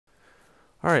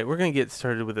Alright, we're going to get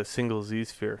started with a single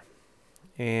Z-sphere.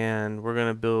 And we're going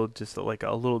to build just like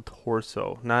a little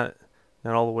torso. Not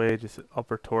all the way, just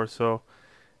upper torso.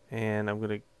 And I'm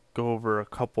going to go over a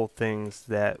couple things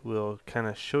that will kind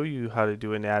of show you how to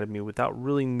do anatomy without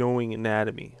really knowing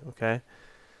anatomy, okay?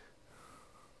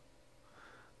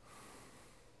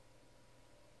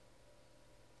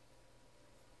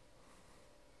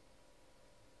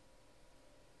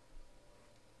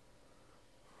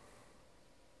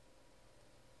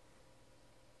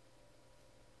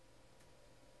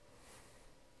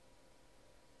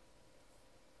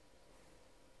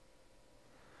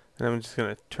 And I'm just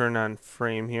going to turn on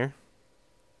frame here.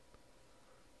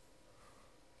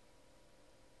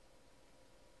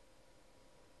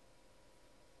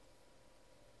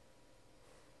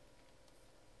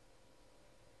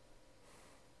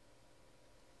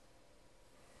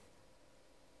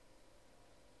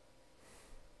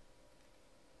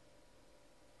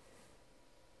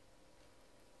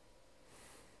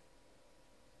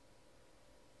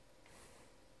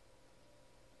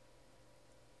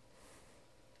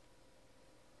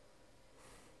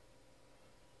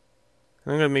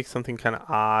 And I'm going to make something kind of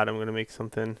odd. I'm going to make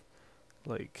something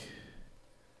like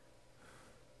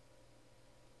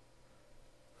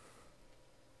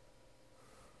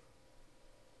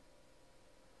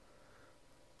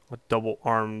a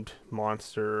double-armed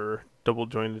monster,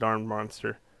 double-jointed armed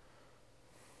monster.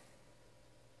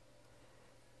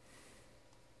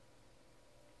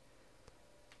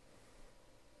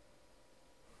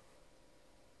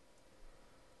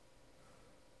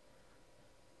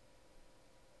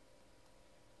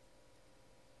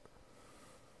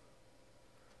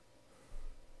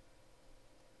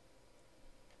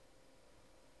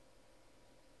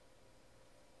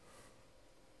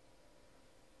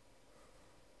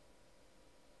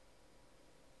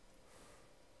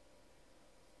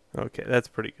 Okay, that's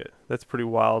pretty good. That's pretty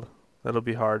wild. That'll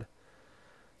be hard.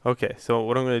 Okay, so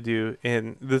what I'm going to do,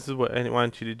 and this is what I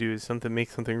want you to do, is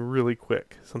make something really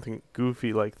quick, something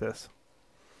goofy like this.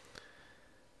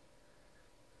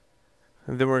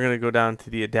 And then we're going to go down to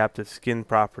the adaptive skin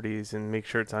properties and make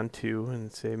sure it's on 2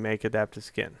 and say make adaptive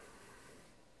skin.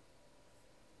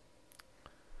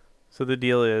 So the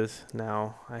deal is,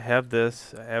 now I have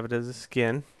this, I have it as a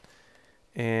skin,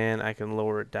 and I can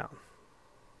lower it down.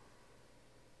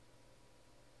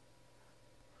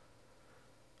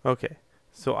 Okay,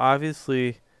 so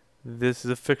obviously this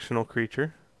is a fictional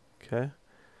creature, okay?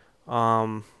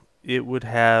 It would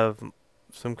have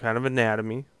some kind of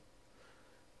anatomy,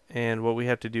 and what we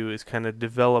have to do is kind of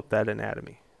develop that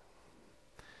anatomy.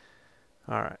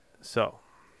 Alright, so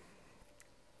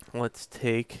let's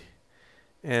take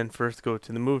and first go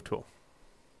to the move tool.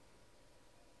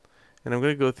 And I'm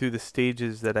going to go through the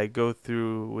stages that I go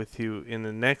through with you in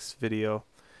the next video,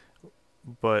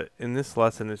 but in this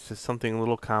lesson it's just something a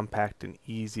little compact and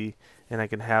easy, and I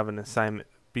can have an assignment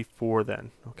before then,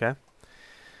 okay?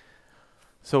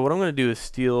 So what I'm going to do is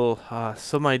steal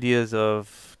some ideas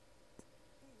of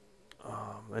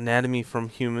anatomy from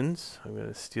humans. I'm going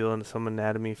to steal some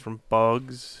anatomy from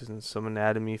bugs and some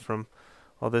anatomy from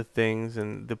other things,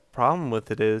 and the problem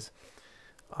with it is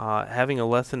having a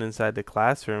lesson inside the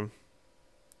classroom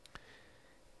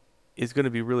is going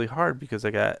to be really hard because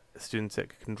I got students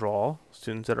that can draw,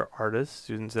 students that are artists,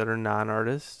 students that are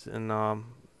non-artists, and I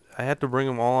had to bring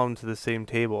them all onto the same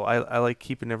table. I like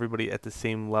keeping everybody at the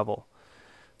same level.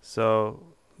 So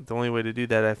the only way to do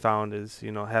that I found is,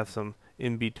 have some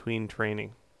in-between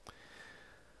training.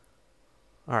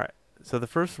 Alright, so the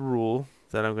first rule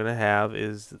that I'm going to have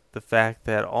is the fact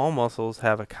that all muscles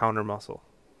have a counter muscle.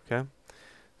 Okay?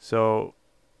 So,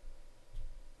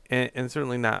 and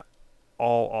certainly not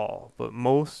all, but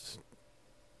most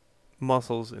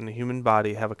muscles in the human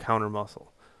body have a counter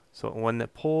muscle. So one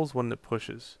that pulls, one that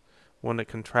pushes, one that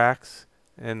contracts,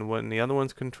 and when the other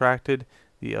one's contracted,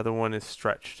 the other one is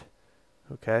stretched.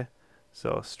 Okay?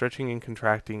 So stretching and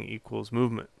contracting equals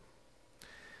movement.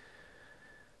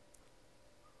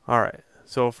 Alright,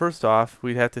 so first off,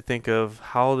 we'd have to think of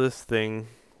how this thing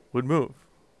would move.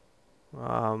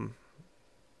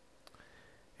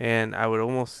 And I would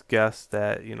almost guess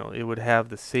that, it would have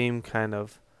the same kind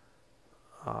of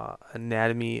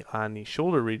anatomy on the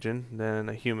shoulder region than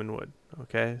a human would.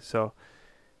 Okay, so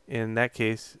in that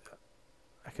case,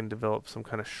 I can develop some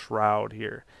kind of shroud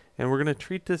here. And we're going to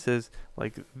treat this as,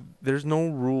 like, there's no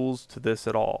rules to this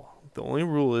at all. The only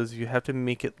rule is you have to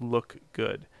make it look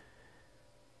good.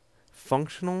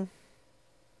 Functional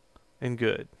and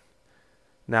good.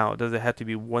 Now, does it have to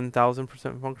be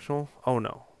 1000% functional? Oh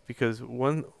no, because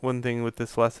one thing with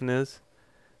this lesson is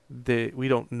that we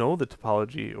don't know the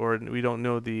topology, or we don't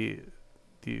know the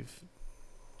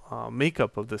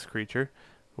makeup of this creature.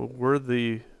 We're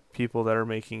the people that are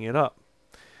making it up.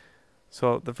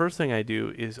 So the first thing I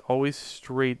do is always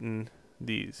straighten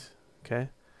these. Okay,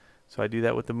 so I do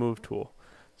that with the move tool.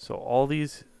 So all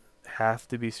these have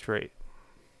to be straight.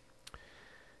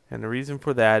 And the reason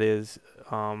for that is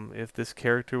if this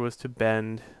character was to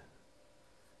bend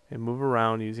and move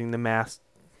around using the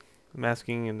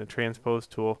masking and the transpose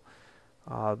tool,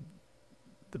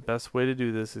 the best way to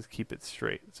do this is keep it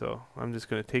straight. So I'm just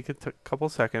going to take a couple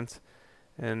seconds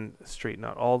and straighten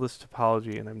out all this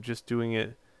topology, and I'm just doing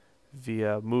it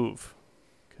via move.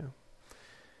 Okay.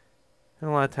 And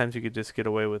a lot of times you could just get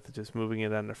away with just moving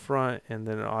it on the front and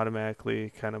then automatically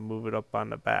kind of move it up on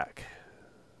the back.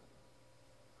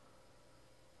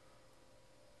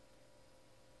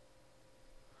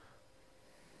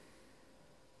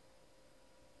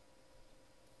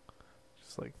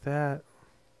 Just like that.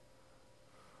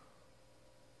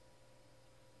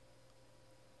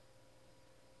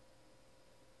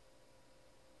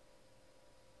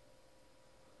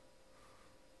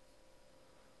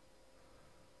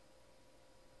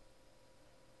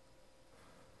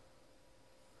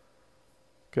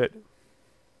 Good.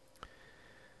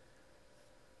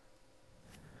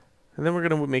 And then we're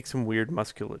going to make some weird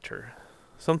musculature.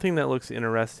 Something that looks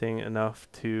interesting enough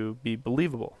to be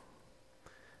believable.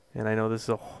 And I know this is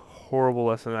a horrible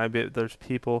lesson. I bet there's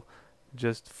people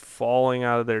just falling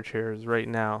out of their chairs right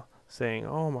now saying,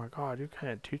 "Oh my God, you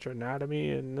can't teach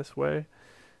anatomy in this way."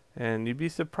 And you'd be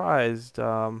surprised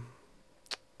how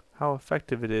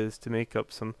effective it is to make up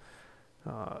some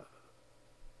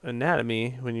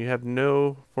anatomy when you have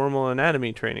no formal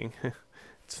anatomy training.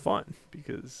 It's fun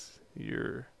because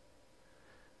you're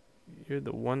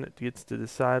the one that gets to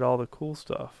decide all the cool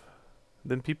stuff.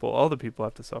 Then other people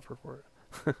have to suffer for it.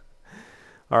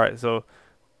 All right, so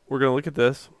we're going to look at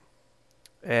this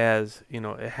as,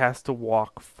 it has to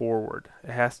walk forward.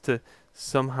 It has to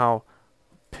somehow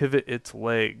pivot its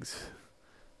legs.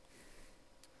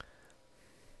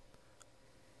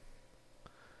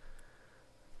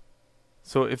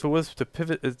 So if it was to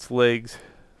pivot its legs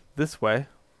this way,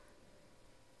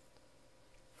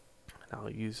 and I'll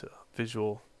use a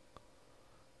visual.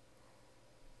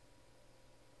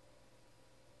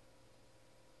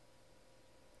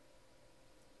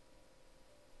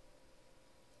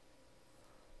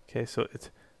 Okay, so it's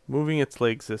moving its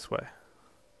legs this way.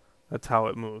 That's how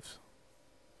it moves.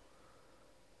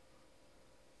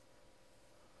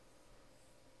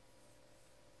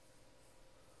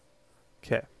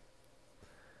 Okay.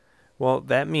 Well,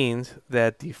 that means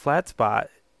that the flat spot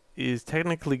is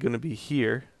technically going to be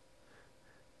here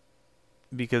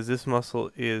because this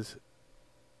muscle is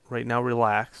right now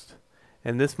relaxed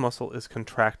and this muscle is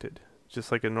contracted,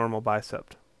 just like a normal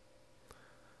bicep.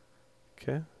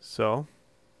 Okay, so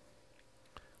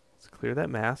let's clear that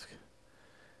mask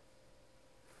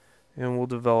and we'll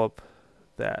develop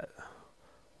that.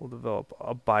 We'll develop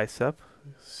a bicep,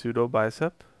 pseudo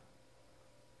bicep.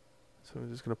 So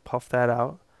I'm just going to puff that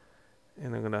out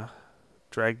and I'm going to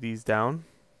drag these down.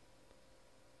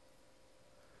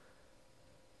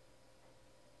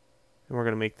 And we're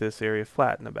going to make this area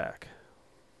flat in the back.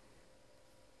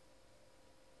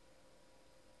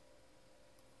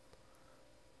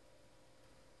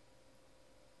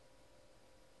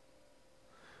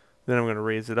 Then I'm going to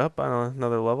raise it up on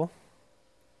another level.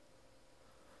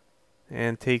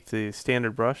 And take the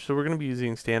standard brush. So we're going to be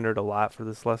using standard a lot for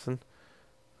this lesson.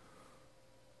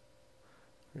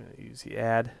 We're going to use the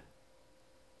add.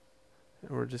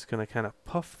 And we're just going to kind of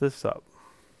puff this up.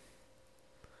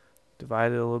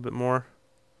 Divide it a little bit more.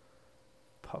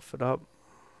 Puff it up.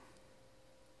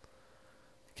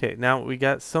 Okay, now we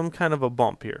got some kind of a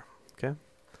bump here. Okay.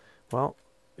 Well,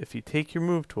 if you take your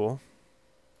move tool,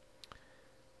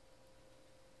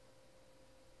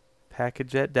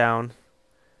 package that down,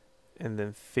 and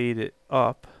then fade it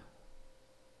up,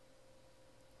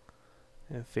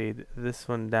 and fade this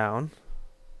one down.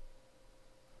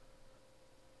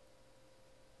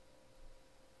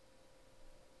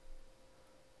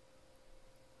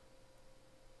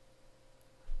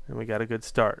 And we got a good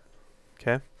start.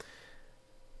 Okay.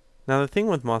 Now the thing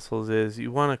with muscles is you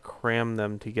want to cram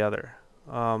them together.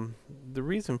 The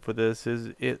reason for this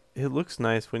is it looks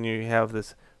nice when you have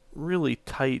this really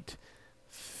tight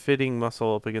fitting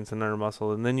muscle up against another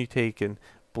muscle, and then you take and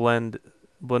blend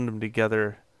them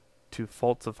together to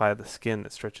falsify the skin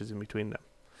that stretches in between them.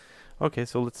 Okay,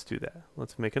 so let's do that.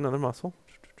 Let's make another muscle.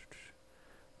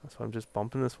 So I'm just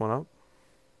bumping this one up.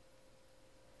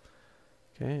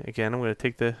 Okay, again, I'm going to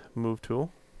take the move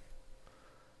tool.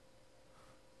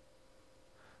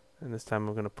 And this time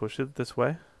I'm going to push it this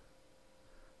way.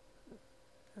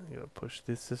 I'm going to push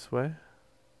this way.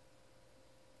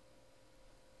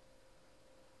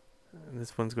 And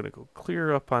this one's going to go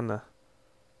clear up on the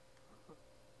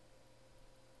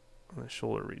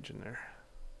shoulder region there.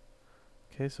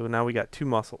 Okay, so now we got two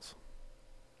muscles.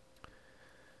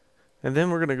 And then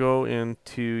we're going to go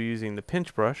into using the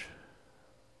pinch brush,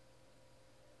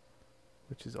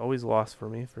 which is always lost for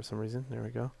me for some reason. There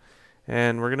we go.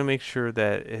 And we're going to make sure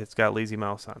that it's got lazy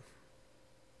mouse on.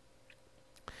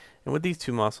 And with these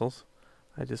two muscles,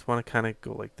 I just want to kind of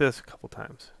go like this a couple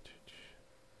times.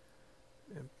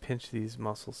 And pinch these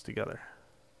muscles together.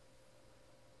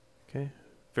 Okay,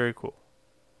 very cool.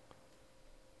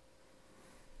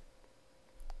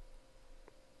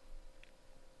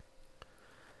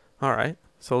 All right,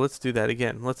 so let's do that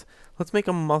again. Let's make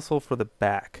a muscle for the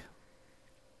back.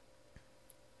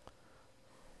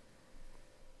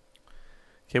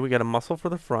 Okay, we got a muscle for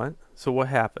the front. So what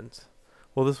happens?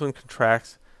 Well, this one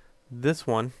contracts. This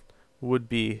one would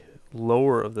be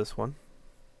lower of this one.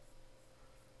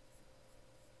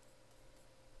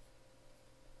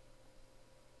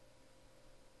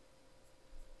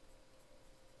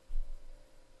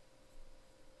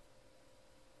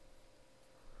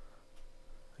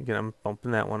 Again, I'm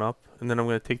bumping that one up, and then I'm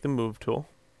going to take the move tool.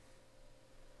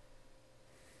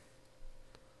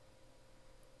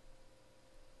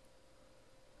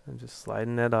 I'm just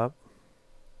sliding that up.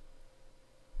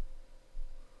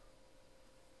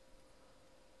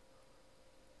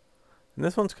 And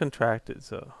this one's contracted,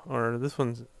 so, or this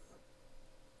one's,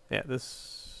 yeah,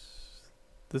 this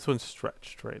one's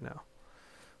stretched right now.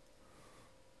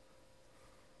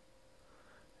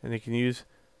 And you can use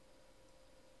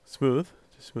smooth,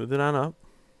 just smooth it on up.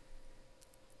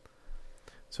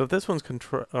 So if this one's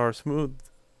smooth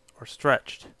or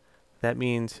stretched, that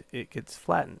means it gets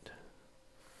flattened,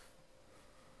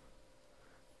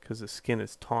 because the skin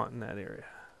is taut in that area.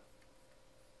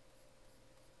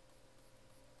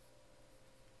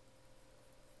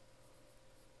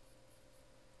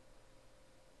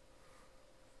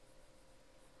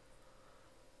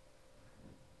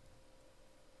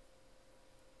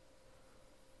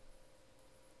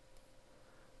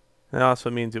 That also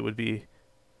means it would be,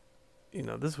 you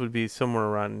know, this would be somewhere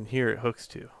around here it hooks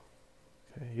to.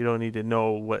 Okay, you don't need to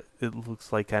know what it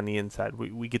looks like on the inside.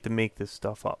 We get to make this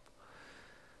stuff up.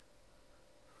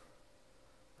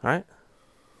 Alright,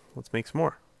 let's make some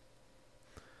more.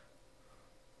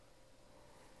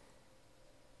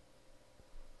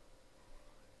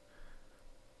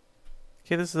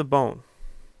 Okay, this is a bone.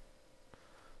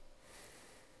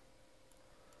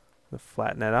 I'm going to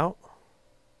flatten that out.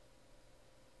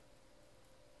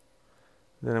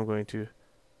 Then I'm going to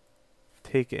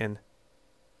take and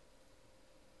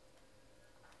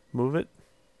move it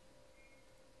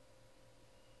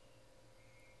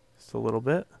just a little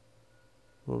bit.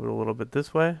 Move it a little bit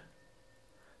this way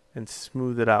and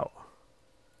smooth it out.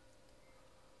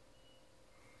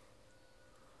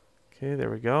 Okay, there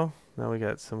we go. Now we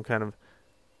got some kind of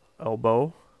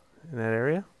elbow in that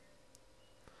area.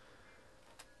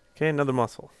 Okay, another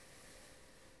muscle.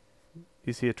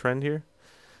 You see a trend here?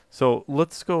 So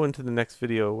let's go into the next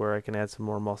video where I can add some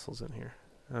more muscles in here.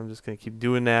 I'm just going to keep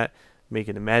doing that,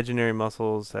 making imaginary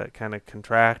muscles that kind of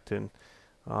contract and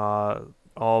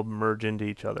all merge into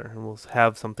each other. And we'll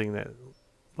have something that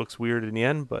looks weird in the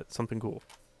end, but something cool.